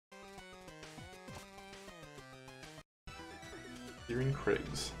Steering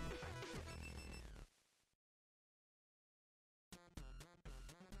Craigs.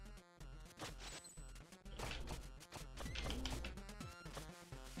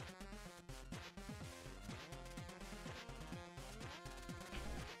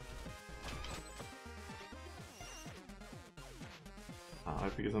 I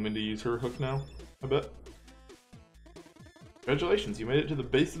have to get something to use her hook now, I bet. Congratulations, you made it to the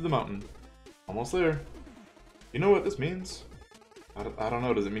base of the mountain. Almost there. You know what this means? I don't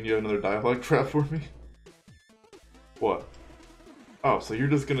know, does it mean you have another dialogue trap for me? What? Oh, so you're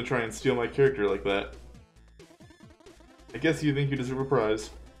just gonna try and steal my character like that? I guess you think you deserve a prize.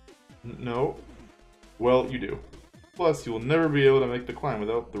 No? Well, you do. Plus, you will never be able to make the climb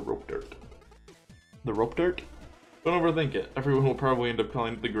without the rope dart. The rope dart? Don't overthink it. Everyone will probably end up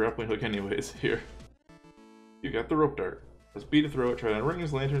calling it the grappling hook anyways. Here. You got the rope dart. Press B to throw it, try on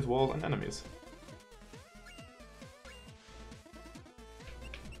rings, lanterns, walls, and enemies.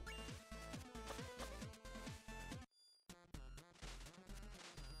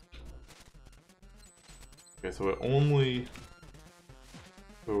 Okay, so it only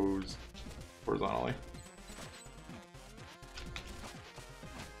goes horizontally.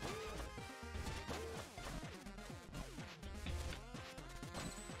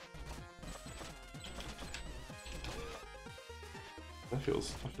 That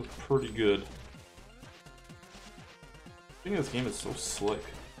feels pretty good. I think this game is so slick.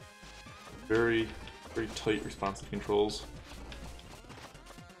 Very tight, responsive controls.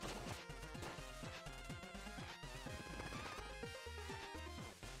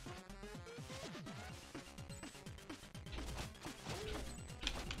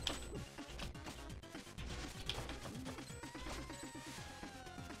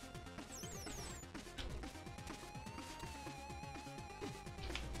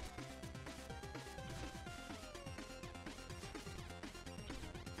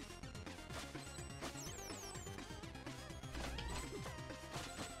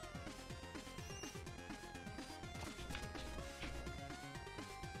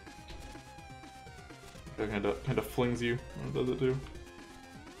 That kind of flings you. What does it do?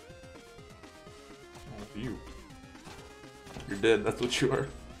 Oh, you. You're dead. That's what you are.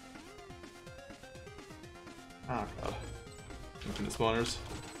 Oh god. Infinite spawners.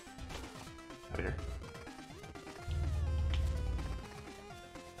 Out of here.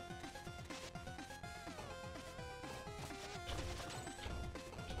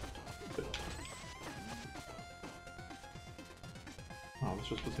 Oh, let's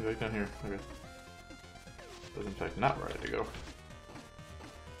just put some back down here. Okay. Was in fact not ready to go.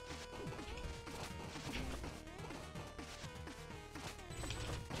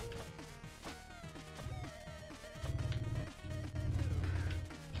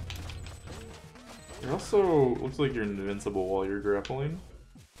 You're also looks like you're invincible while you're grappling.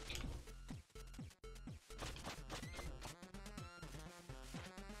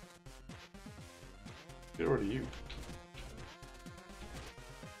 Get over to you.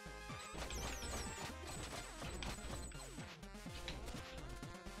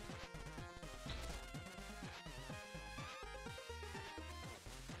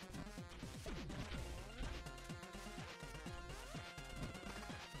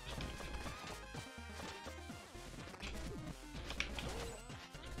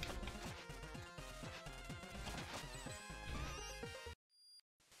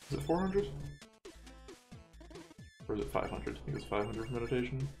 Is it 400? Or is it 500? I think it's 500 for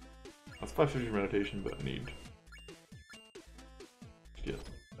meditation. That's 550 for meditation, but I need to get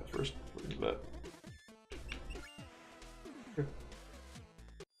that first. We're gonna do that. Okay.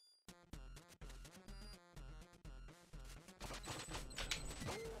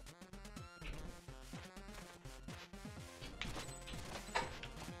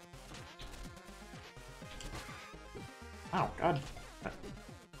 Oh, God.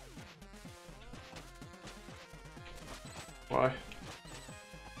 Why?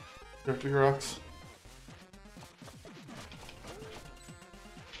 Drifty rocks.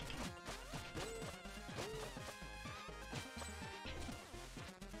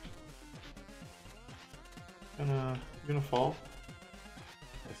 You gonna fall?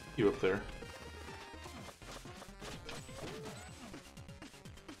 I see you up there.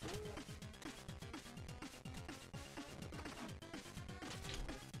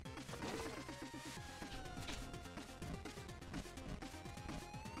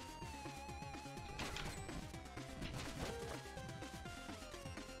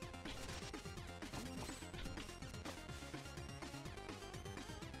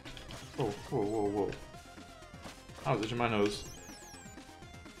 Whoa. I was itching my nose.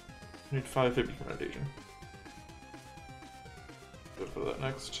 I need 550 for meditation. Go for that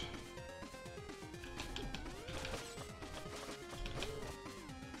next.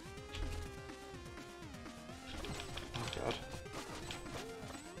 Oh god.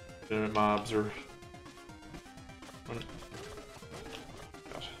 Legitimate mobs are... God.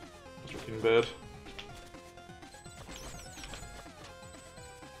 Those are looking bad.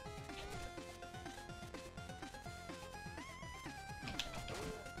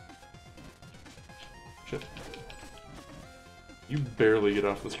 Shit. You barely get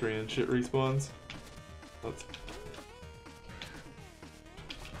off the screen and shit respawns. That's...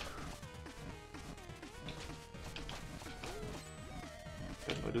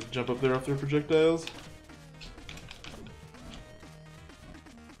 I just jump up there off their projectiles.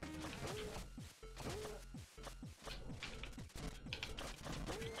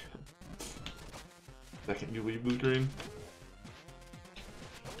 Second you leave the screen.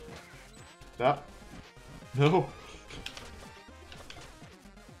 Stop. No.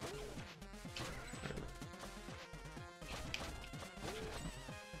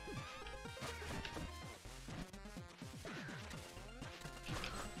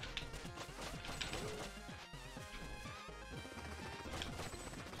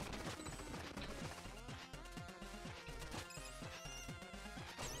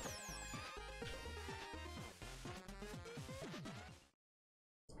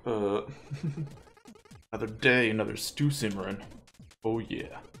 Another day, another stew simmering. Oh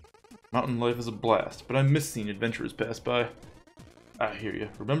yeah. Mountain life is a blast, but I miss seeing adventurers pass by. I hear ya.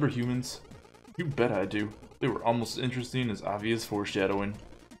 Remember humans? You bet I do. They were almost as interesting as obvious foreshadowing.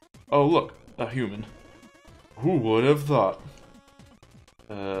 Oh look, a human. Who would have thought?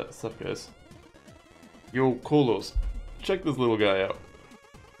 Sup guys? Yo, Colos, check this little guy out.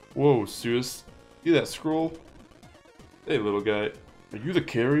 Whoa, Suis. See that scroll? Hey little guy, are you the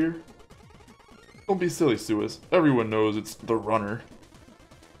carrier? Don't be silly, Suis. Everyone knows it's the runner.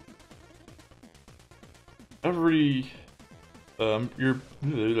 You're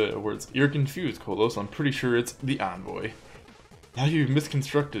confused, Colos. I'm pretty sure it's the envoy. Now you've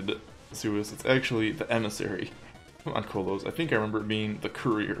misconstructed, Suis. It's actually the emissary. Come on, Colos. I think I remember it being the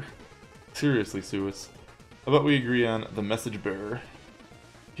courier. Seriously, Suis. How about we agree on the message bearer?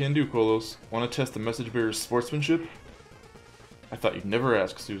 Can do, Colos. Want to test the message bearer's sportsmanship? I thought you'd never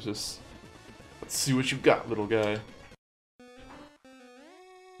ask, Suis. Let's see what you got, little guy.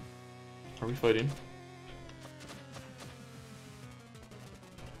 Are we fighting?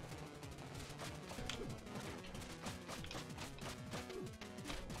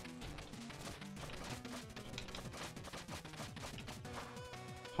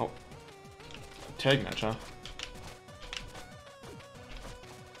 Oh. Tag match, huh?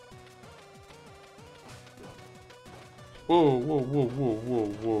 Whoa, whoa, whoa, whoa, whoa,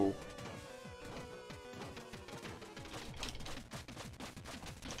 whoa.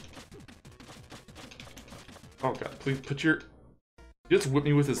 Oh god, please put your... You just whip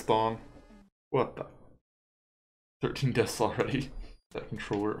me with his thong. What the... 13 deaths already. That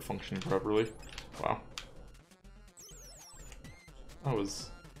controller functioning properly. Wow. That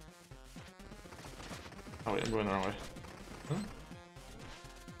was... Oh wait, I'm going the wrong way. Huh?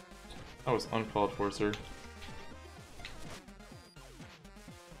 That was uncalled for, sir.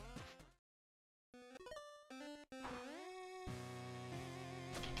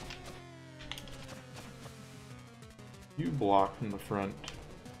 You block from the front.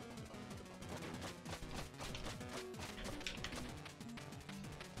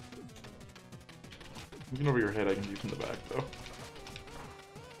 Looking over your head, I can do from the back, though.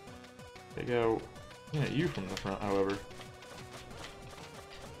 Take out... Yeah, you from the front, however.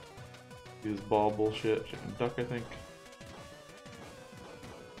 Use ball bullshit. Chicken duck, I think.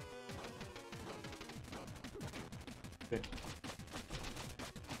 Okay.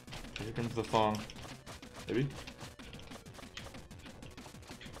 Here comes the thong. Maybe?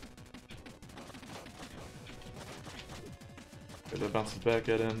 Okay, that bounces back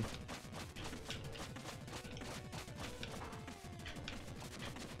at him.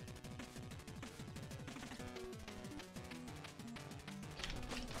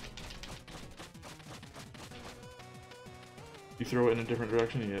 You throw it in a different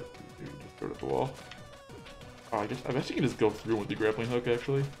direction, you just throw it at the wall. Oh, I bet you can just go through with the grappling hook,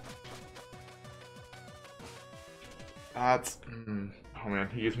 actually. That's... Oh man,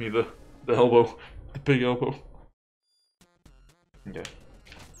 he gives me the elbow. The big elbow. Okay.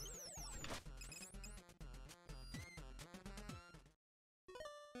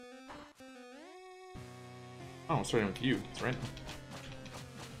 Oh, I'm starting with you, that's right.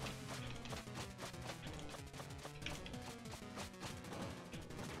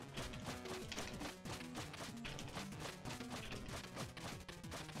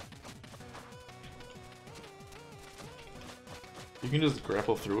 You can just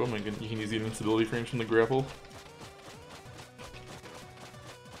grapple through them, and you can use the invincibility frames from the grapple.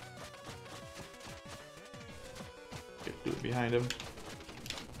 Okay, do it behind him.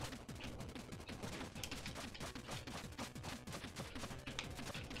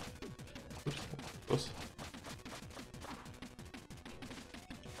 Oops, close.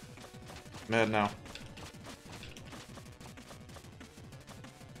 Mad now.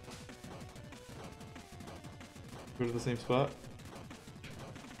 Go to the same spot.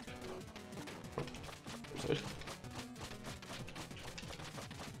 Oh,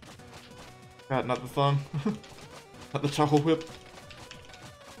 God, not the thumb. Not the chocolate whip.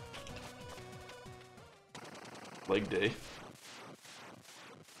 Leg day.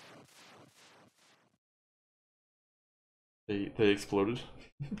 They exploded.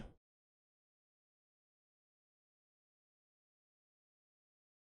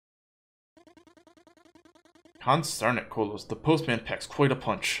 Consarn it, Colos. The postman packs quite a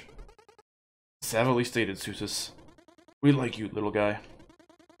punch. Savagely stated, Susus. We like you, little guy.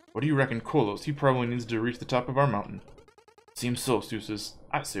 What do you reckon, Colos? He probably needs to reach the top of our mountain. Seems so, Susus.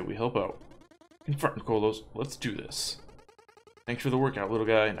 I say we help out. Confront Colos. Let's do this. Thanks for the workout, little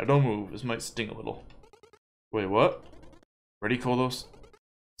guy. Now don't move. This might sting a little. Wait, what? Ready, Colos?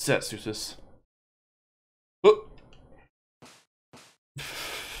 Set, Susus. Oh!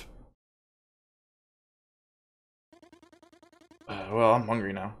 Well, I'm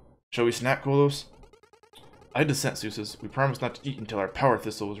hungry now. Shall we snack, Colos? I dissent, Susus. We promised not to eat until our power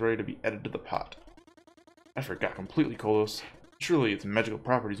thistle was ready to be added to the pot. I forgot completely, Colos. Surely its magical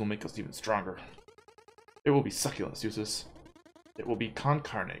properties will make us even stronger. It will be succulent, Susus. It will be con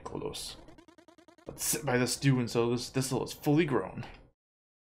carne, Colos. Let's sit by the stew until this thistle is fully grown.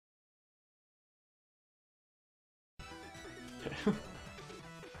 Okay.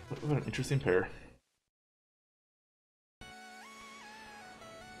 What an interesting pair.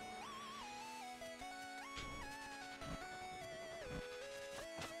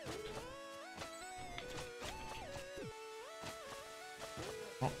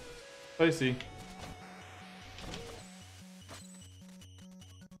 Oh, spicy.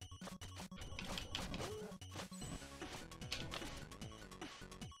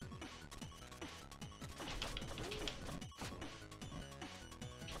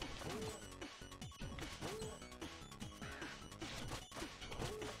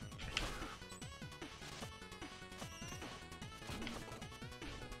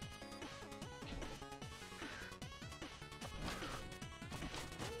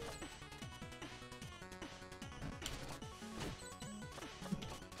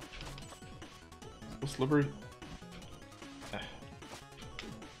 So slippery.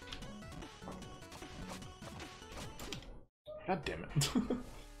 God damn it.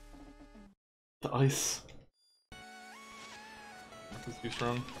 The ice. This is too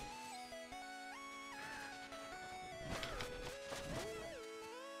strong.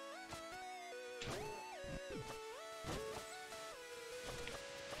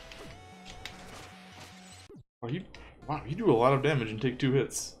 Wow, you do a lot of damage and take 2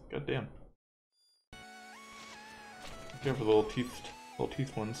 hits. God damn. Be careful the little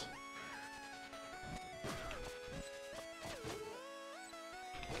teeth ones.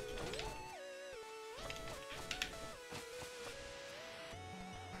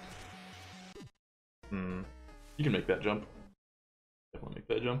 You can make that jump. Definitely make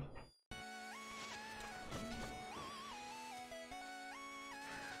that jump.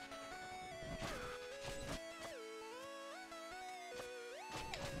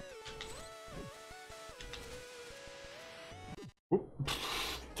 Oop.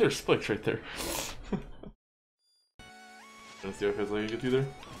 There's spikes right there. Gonna see how fast I can get through there.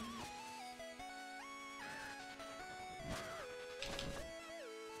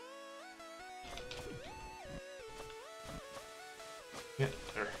 Yeah,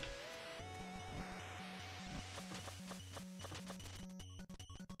 there.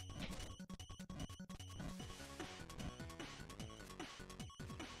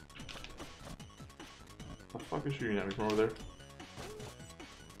 The fuck is shooting at me from over there?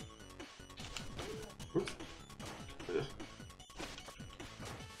 Oops.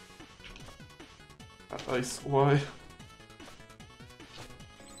 Ice, why?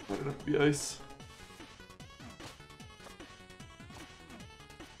 Why did it have to be ice?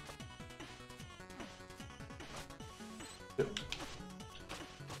 Yep.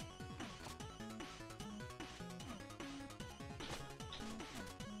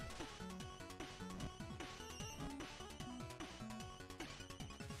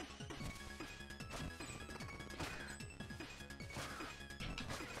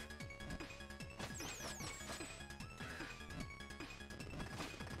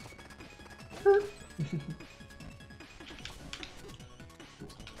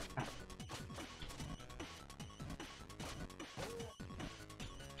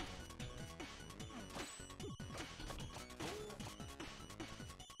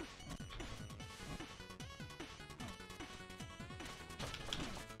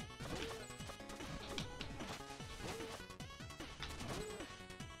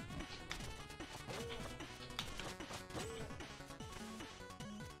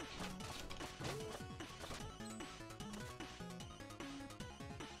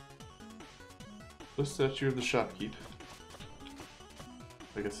 The statue of the shopkeep.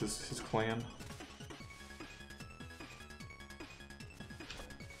 I guess his clan.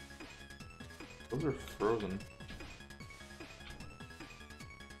 Those are frozen.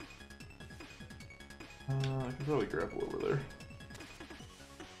 I can probably grapple over there.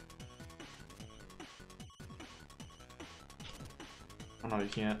 Oh no, you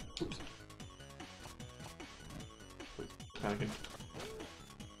can't. Oops. Wait, panicking.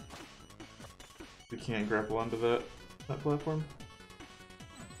 You can't grapple onto that platform.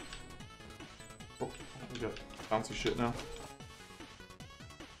 Oh, we got bouncy shit now.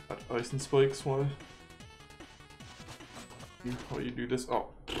 Got ice and spikes. Why you do this? Oh,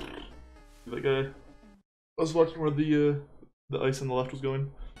 that guy. I was watching where the ice on the left was going.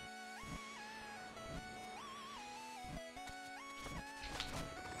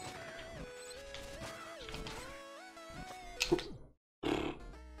 Oops.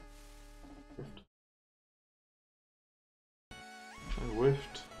 I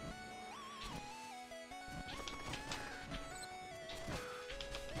whiffed.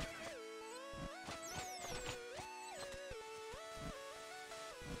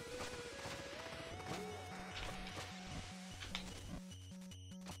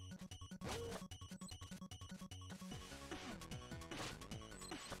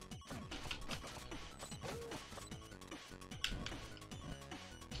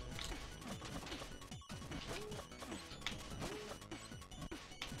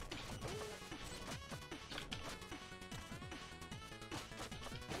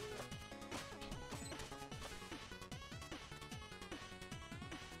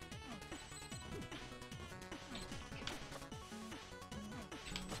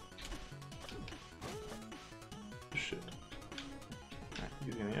 Shit. Alright,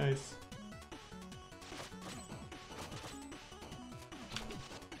 using the ice.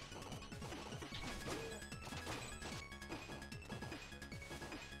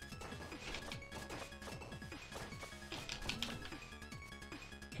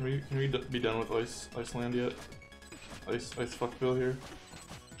 Can we be done with Iceland yet? Ice fuckville here.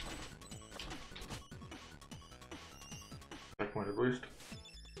 Checkpoint at least.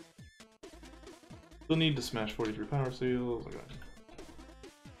 Still need to smash 43 power seals. Okay.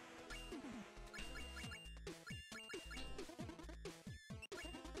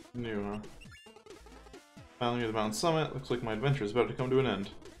 New, huh? Finally near the mountain summit. Looks like my adventure is about to come to an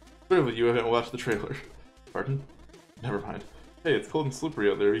end. Clearly you haven't watched the trailer. Pardon? Never mind. Hey, it's cold and slippery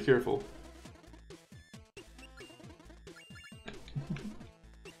out there. Be careful.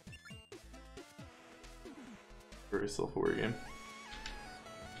 Very self-aware game.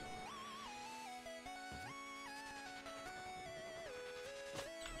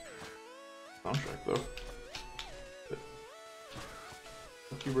 Soundtrack though.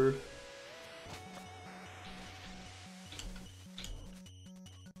 Lucky bird.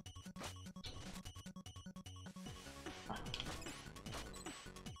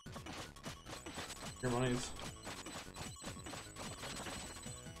 Your monies.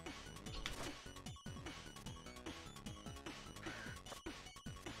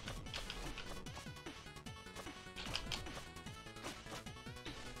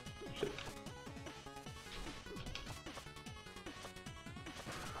 Shit.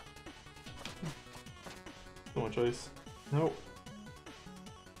 So much ice. Nope.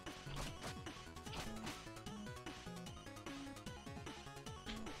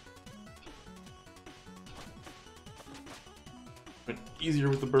 Went easier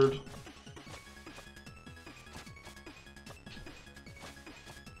with the bird.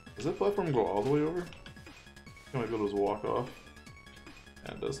 Does that platform go all the way over? I might be able to just walk off.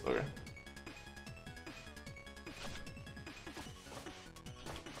 Yeah, it does. Okay.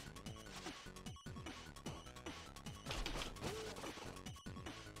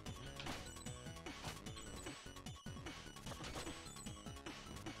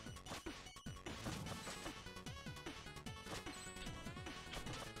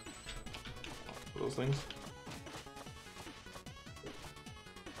 Those things.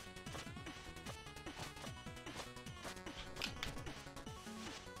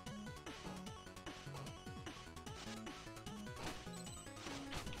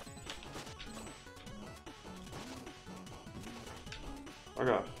 Fuck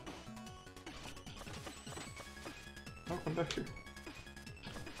off. Oh, come back here.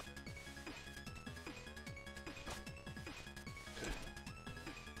 Okay.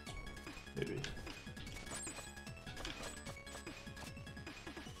 Maybe.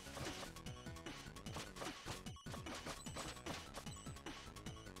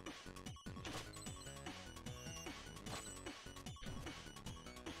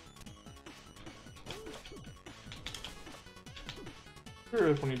 Sure,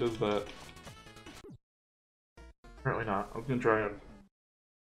 if when he does that. Apparently not. I was gonna try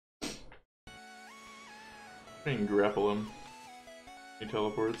and grapple him. He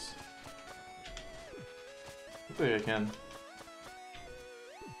teleports. I think I can.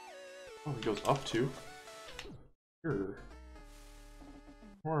 Oh, he goes up too? Sure.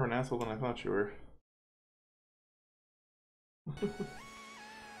 More of an asshole than I thought you were.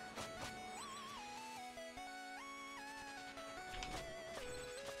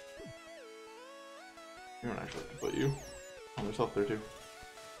 You don't actually have to put you. Oh, there's health there too.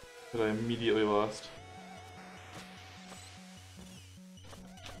 That I immediately lost.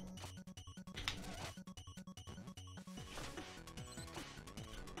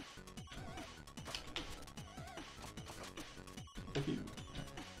 Thank you.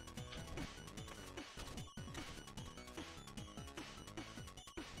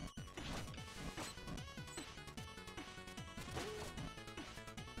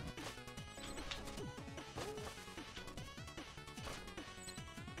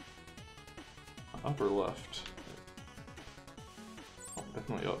 Up or left? Oh,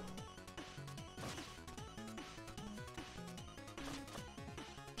 definitely up.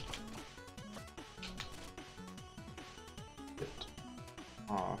 Hit.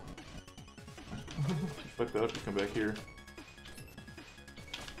 Aw. If you fuck that up, you come back here.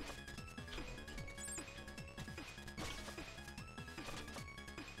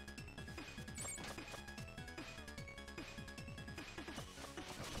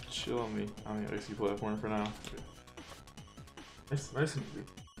 Chill on me on the icy platform for now. Okay. Nice and easy.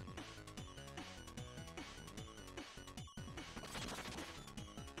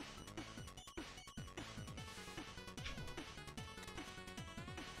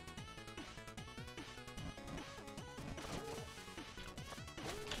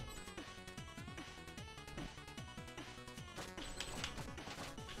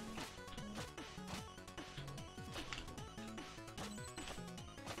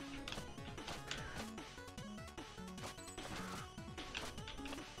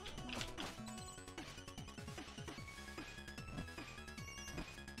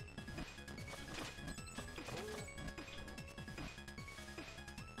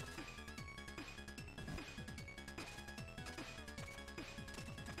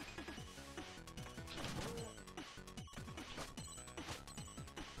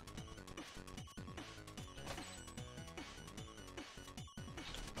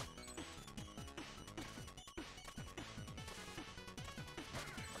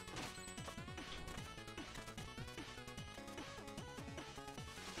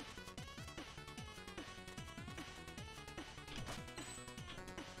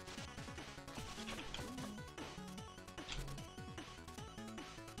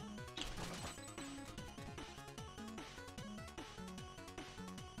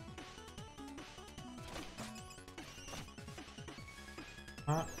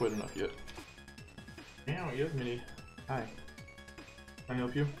 Not quite enough yet. Meow, yes, Mini. Hi. Can I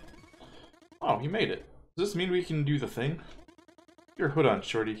help you? Oh, he made it. Does this mean we can do the thing? Your hood on,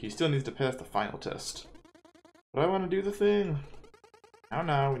 Shorty. He still needs to pass the final test. But I want to do the thing.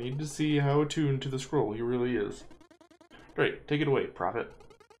 Now, we need to see how attuned to the scroll he really is. Great, take it away, Prophet.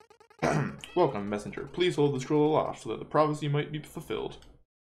 Welcome, Messenger. Please hold the scroll aloft so that the prophecy might be fulfilled.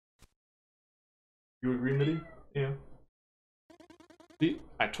 You agree, Midi? Yeah. See?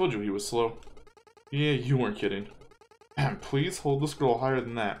 I told you he was slow. Yeah, you weren't kidding. Please hold the scroll higher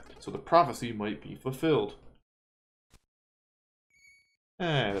than that, so the prophecy might be fulfilled.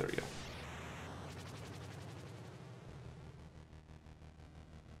 There we go.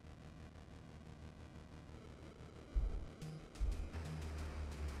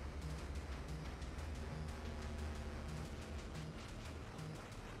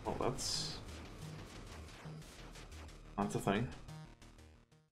 Well, that's a thing.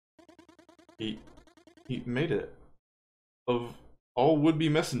 He made it. Of all would-be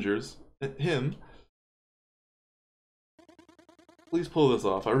messengers, him. Please pull this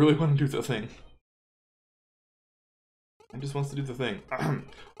off. I really want to do the thing. He just wants to do the thing.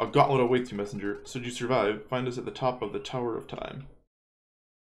 A gauntlet awaits you, messenger. Should you survive, find us at the top of the Tower of Time.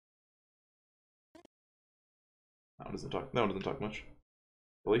 That one doesn't talk much.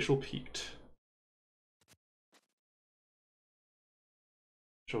 Glacial peaked.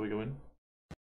 Shall we go in?